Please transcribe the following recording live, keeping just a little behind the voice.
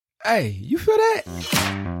Hey, you feel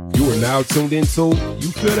that? You are now tuned into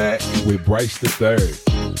You Feel That with Bryce the Third.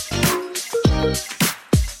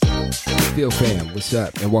 Feel fam, what's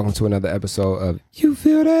up? And welcome to another episode of You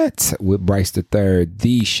Feel That with Bryce the Third,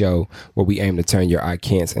 the show where we aim to turn your I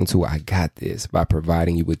can'ts into I got this by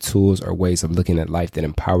providing you with tools or ways of looking at life that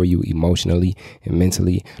empower you emotionally and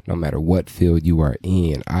mentally, no matter what field you are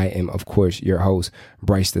in. I am, of course, your host,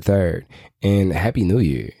 Bryce the Third, and Happy New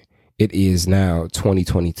Year. It is now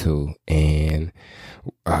 2022 and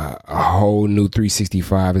a whole new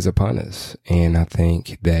 365 is upon us. And I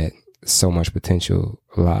think that so much potential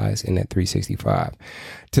lies in that 365.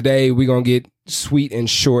 Today, we're going to get sweet and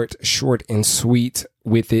short and sweet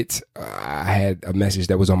with it. I had a message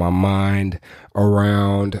that was on my mind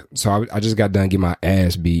around. So I just got done getting my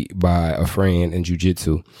ass beat by a friend in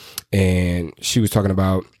jiu-jitsu. And she was talking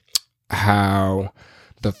about how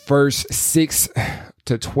the first 6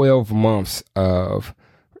 to 12 months of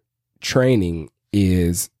training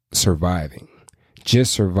is surviving,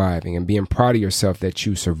 just surviving and being proud of yourself that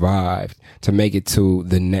you survived to make it to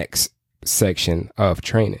the next section of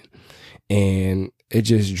training. And it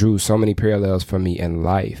just drew so many parallels for me in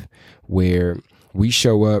life where we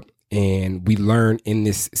show up and we learn in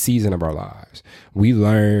this season of our lives. We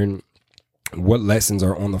learn what lessons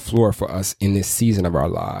are on the floor for us in this season of our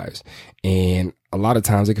lives. And a lot of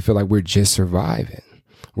times it can feel like we're just surviving.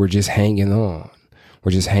 We're just hanging on.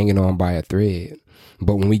 We're just hanging on by a thread.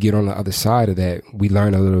 But when we get on the other side of that, we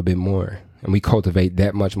learn a little bit more and we cultivate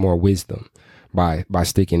that much more wisdom by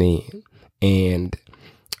sticking in. And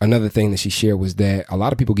another thing that she shared was that a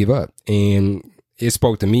lot of people give up, and it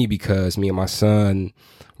spoke to me because me and my son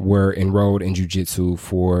were enrolled in jiu-jitsu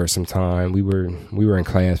for some time. We were in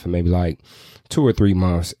class for maybe like 2 or 3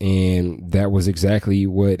 months, and that was exactly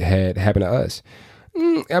what had happened to us.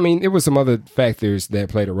 I mean, it was some other factors that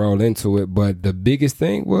played a role into it, but the biggest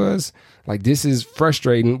thing was like, this is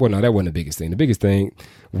frustrating. Well, no, that wasn't the biggest thing. The biggest thing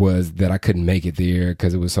was that I couldn't make it there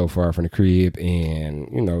because it was so far from the crib, and,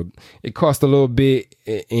 you know, it cost a little bit,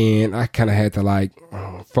 and I kind of had to like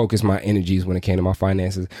focus my energies when it came to my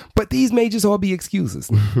finances. But these may just all be excuses.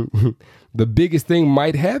 The biggest thing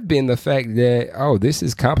might have been the fact that, oh, this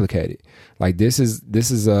is complicated. Like this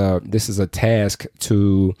is a task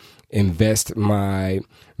to invest my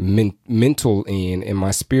mental in and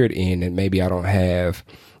my spirit in, and maybe I don't have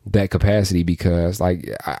that capacity because like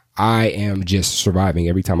I am just surviving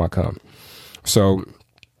every time I come. So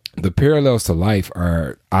the parallels to life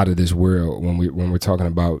are out of this world when we're talking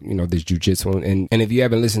about, you know, this jiu-jitsu. And if you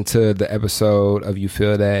haven't listened to the episode of You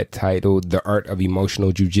Feel That titled The Art of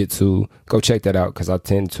Emotional Jiu-Jitsu, go check that out because I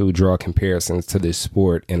tend to draw comparisons to this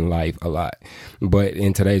sport in life a lot. But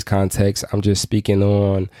in today's context, I'm just speaking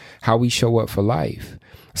on how we show up for life.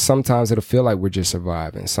 Sometimes it'll feel like we're just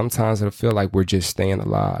surviving. Sometimes it'll feel like we're just staying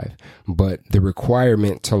alive. But the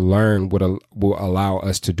requirement to learn will allow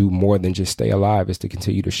us to do more than just stay alive is to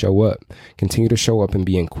continue to show up. Continue to show up and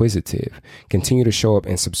be inquisitive. Continue to show up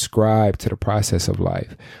and subscribe to the process of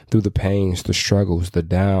life through the pains, the struggles, the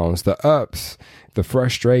downs, the ups, the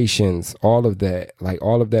frustrations, all of that. Like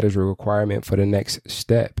all of that is a requirement for the next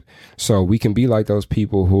step. So we can be like those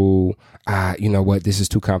people who, you know what, this is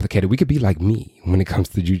too complicated. We could be like me when it comes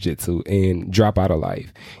to jiu-jitsu and drop out of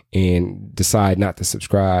life and decide not to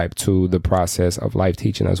subscribe to the process of life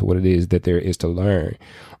teaching us what it is that there is to learn.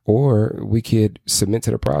 Or we could submit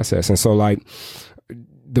to the process. And so like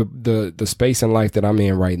the space in life that I'm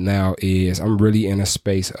in right now is I'm really in a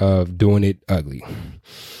space of doing it ugly.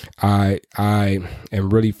 I am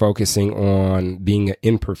really focusing on being an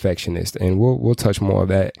imperfectionist, and we'll touch more of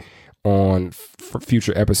that on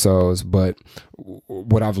future episodes. But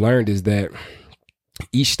what I've learned is that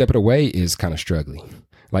each step of the way is kind of struggling.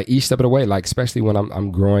 Like each step of the way, like especially when I'm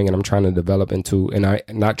growing and I'm trying to develop into, and I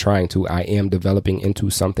am developing into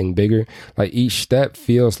something bigger. Like each step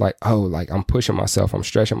feels like, oh, like I'm pushing myself, I'm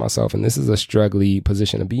stretching myself, and this is a struggly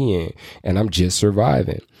position to be in, and I'm just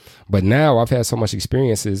surviving. But now I've had so much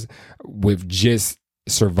experiences with just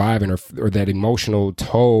surviving or that emotional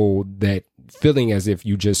toll, that feeling as if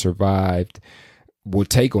you just survived will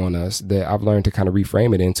take on us, that I've learned to kind of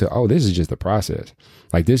reframe it into, oh, this is just the process.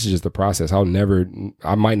 Like, this is just the process. I won't never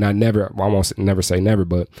say never,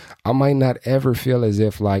 but I might not ever feel as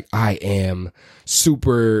if like I am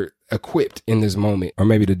super equipped in this moment, or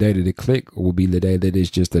maybe the day that it click will be the day that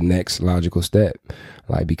it's just the next logical step.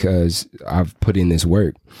 Like, because I've put in this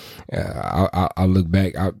work. I look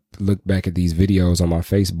back at these videos on my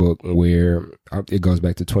Facebook where it goes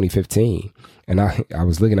back to 2015. And I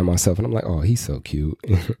was looking at myself and I'm like, oh, he's so cute.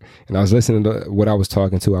 And I was listening to what I was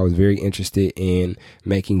talking to. I was very interested in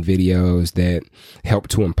making videos that help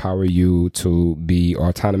to empower you to be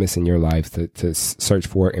autonomous in your life, to search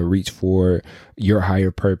for and reach for your higher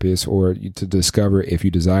purpose, or to discover, if you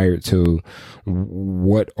desire to,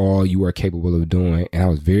 what all you are capable of doing. And I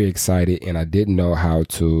was very excited, and I didn't know how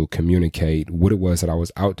to communicate what it was that I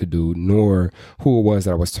was out to do, nor who it was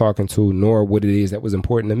that I was talking to, nor what it is that was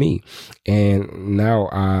important to me. And now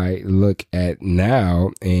I look at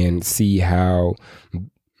now and see how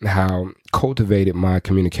cultivated my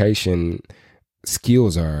communication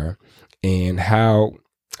skills are, and how,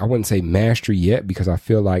 I wouldn't say mastery yet, because I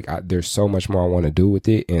feel like there's so much more I want to do with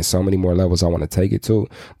it, and so many more levels I want to take it to.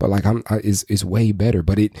 But like it's way better.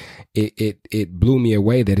 But it blew me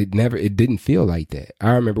away that it didn't feel like that.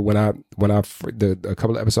 I remember when a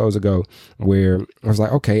couple of episodes ago, where I was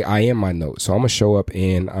like, okay, I am my notes, so I'm gonna show up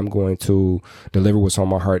and I'm going to deliver what's on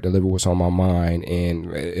my heart, deliver what's on my mind,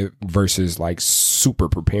 and versus like super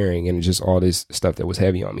preparing and just all this stuff that was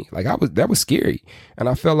heavy on me. Like that was scary, and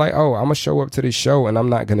I felt like, oh, I'm gonna show up to this show and I'm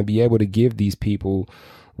not going to be able to give these people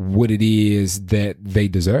what it is that they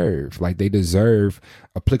deserve. Like, they deserve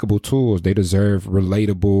applicable tools. They deserve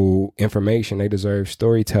relatable information. They deserve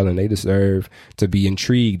storytelling. They deserve to be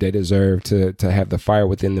intrigued. They deserve to have the fire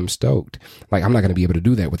within them stoked. Like, I'm not going to be able to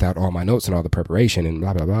do that without all my notes and all the preparation and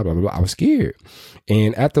blah, blah, blah, blah, blah. I was scared.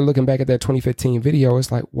 And after looking back at that 2015 video,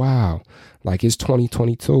 it's like, wow, like, it's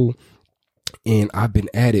 2022. And I've been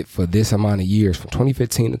at it for this amount of years. From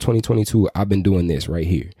 2015 to 2022, I've been doing this right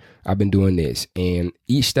here. I've been doing this. And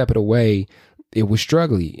each step of the way, it was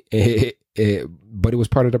struggling. But it was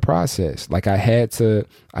part of the process. Like, I had to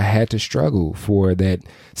struggle for that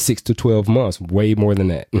 6 to 12 months, way more than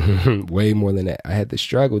that, way more than that. I had to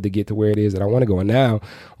struggle to get to where it is that I want to go. And now,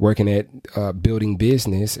 working at building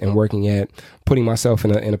business and working at putting myself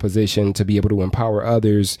in a position to be able to empower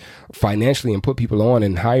others financially and put people on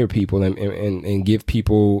and hire people and give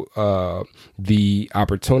people the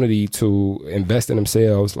opportunity to invest in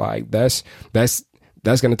themselves. Like, that's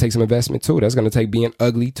going to take some investment too. That's going to take being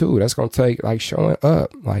ugly too. That's going to take like showing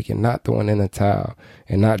up, like, and not throwing in the towel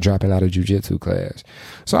and not dropping out of jiu-jitsu class.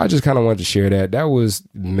 So I just kind of wanted to share that. That was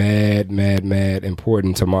mad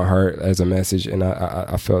important to my heart as a message. And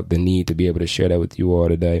I felt the need to be able to share that with you all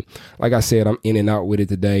today. Like I said, I'm in and out with it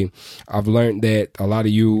today. I've learned that a lot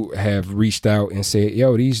of you have reached out and said,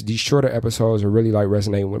 yo, these shorter episodes are really like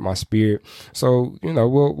resonating with my spirit. So, you know,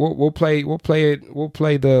 we'll play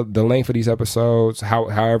the length of these episodes,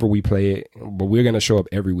 however we play it, but we're going to show up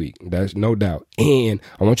every week. That's no doubt. And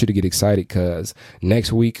I want you to get excited, because next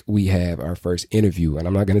week we have our first interview, and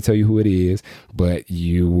I'm not going to tell you who it is, but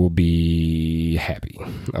you will be happy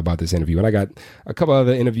about this interview. And I got a couple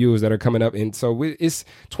other interviews that are coming up. And so it's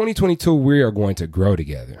 2022. We are going to grow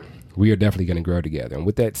together. We are definitely going to grow together. And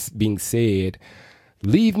with that being said,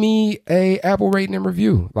 leave me a Apple rating and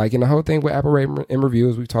review. Like, in the whole thing with Apple rating and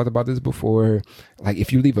reviews, we've talked about this before. Like,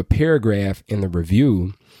 if you leave a paragraph in the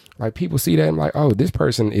review, like, people see that and like, oh, this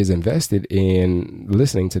person is invested in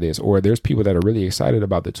listening to this. Or there's people that are really excited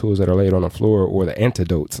about the tools that are laid on the floor, or the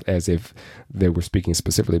antidotes, as if they were speaking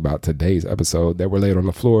specifically about today's episode, that were laid on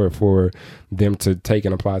the floor for them to take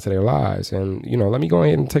and apply to their lives. And, you know, let me go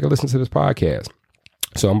ahead and take a listen to this podcast.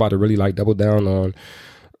 So I'm about to really like double down on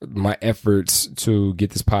my efforts to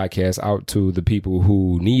get this podcast out to the people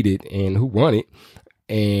who need it and who want it.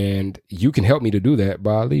 And you can help me to do that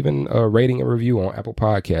by leaving a rating and review on Apple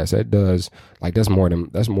Podcasts. That's more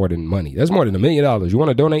than money. That's more than $1 million. You want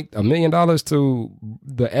to donate $1 million to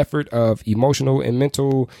the effort of emotional and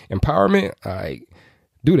mental empowerment?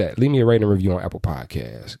 Do that. Leave me a rating and review on Apple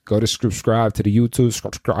Podcasts. Go to subscribe to the YouTube.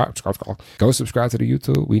 Go subscribe to the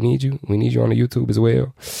YouTube. We need you. We need you on the YouTube as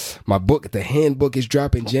well. My book, The Handbook, is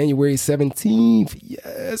dropping January 17th.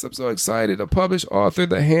 Yes, I'm so excited. A published author,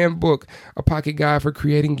 The Handbook, a pocket guide for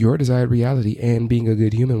creating your desired reality and being a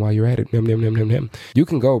good human while you're at it. You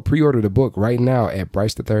can go pre-order the book right now at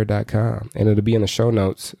BryceTheThird.com, and it'll be in the show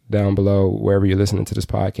notes down below wherever you're listening to this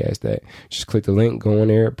podcast. Just click the link, go in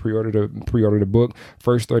there, pre-order the book.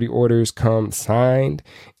 First 30 orders come signed,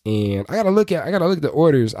 and I gotta look at the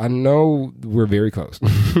orders. I know we're very close.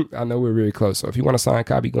 So if you want a signed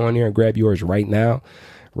copy, go in there and grab yours right now.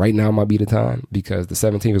 Right now might be the time, because the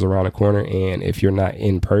 17th is around the corner, and if you're not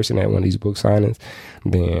in person at one of these book signings,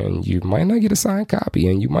 then you might not get a signed copy,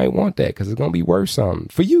 and you might want that, because it's gonna be worth something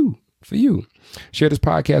for you. Share this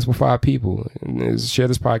podcast with 5 people. Share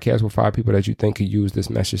this podcast with 5 people that you think could use this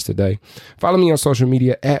message today. Follow me on social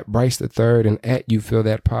media at Bryce the Third and at You Feel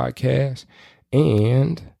That Podcast.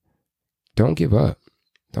 And don't give up.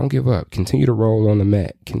 Don't give up. Continue to roll on the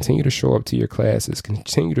mat. Continue to show up to your classes.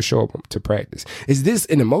 Continue to show up to practice. Is this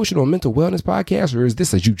an emotional mental wellness podcast, or is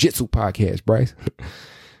this a jiu-jitsu podcast, Bryce?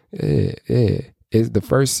 Yeah. It's the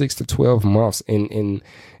first 6 to 12 months in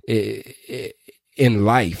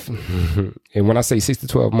life. And when I say 6 to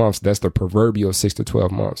 12 months, that's the proverbial 6 to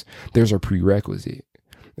 12 months. There's a prerequisite.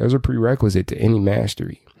 There's a prerequisite to any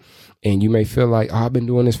mastery. And you may feel like, oh, I've been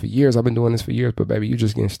doing this for years. But baby, you're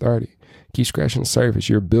just getting started. Keep scratching the surface.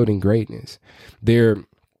 You're building greatness. There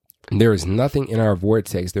is nothing in our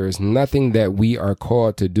vortex. There is nothing that we are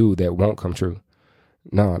called to do that won't come true.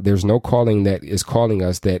 No, there's no calling that is calling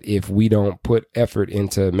us that if we don't put effort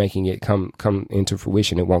into making it come into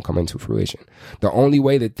fruition, it won't come into fruition. The only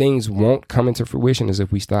way that things won't come into fruition is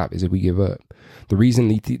if we stop, is if we give up. The reason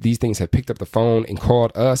these things have picked up the phone and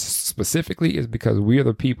called us specifically is because we're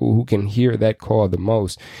the people who can hear that call the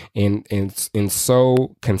most and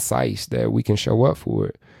so concise that we can show up for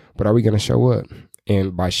it. But are we going to show up?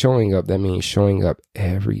 And by showing up, that means showing up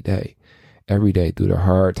every day. Every day, through the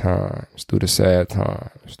hard times, through the sad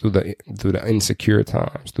times, through the insecure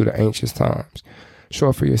times, through the anxious times. Show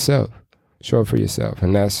up for yourself. Show up for yourself.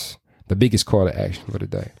 And that's the biggest call to action for the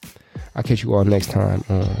day. I'll catch you all next time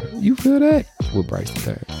on You Feel That? With Bryce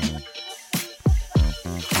the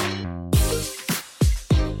Third.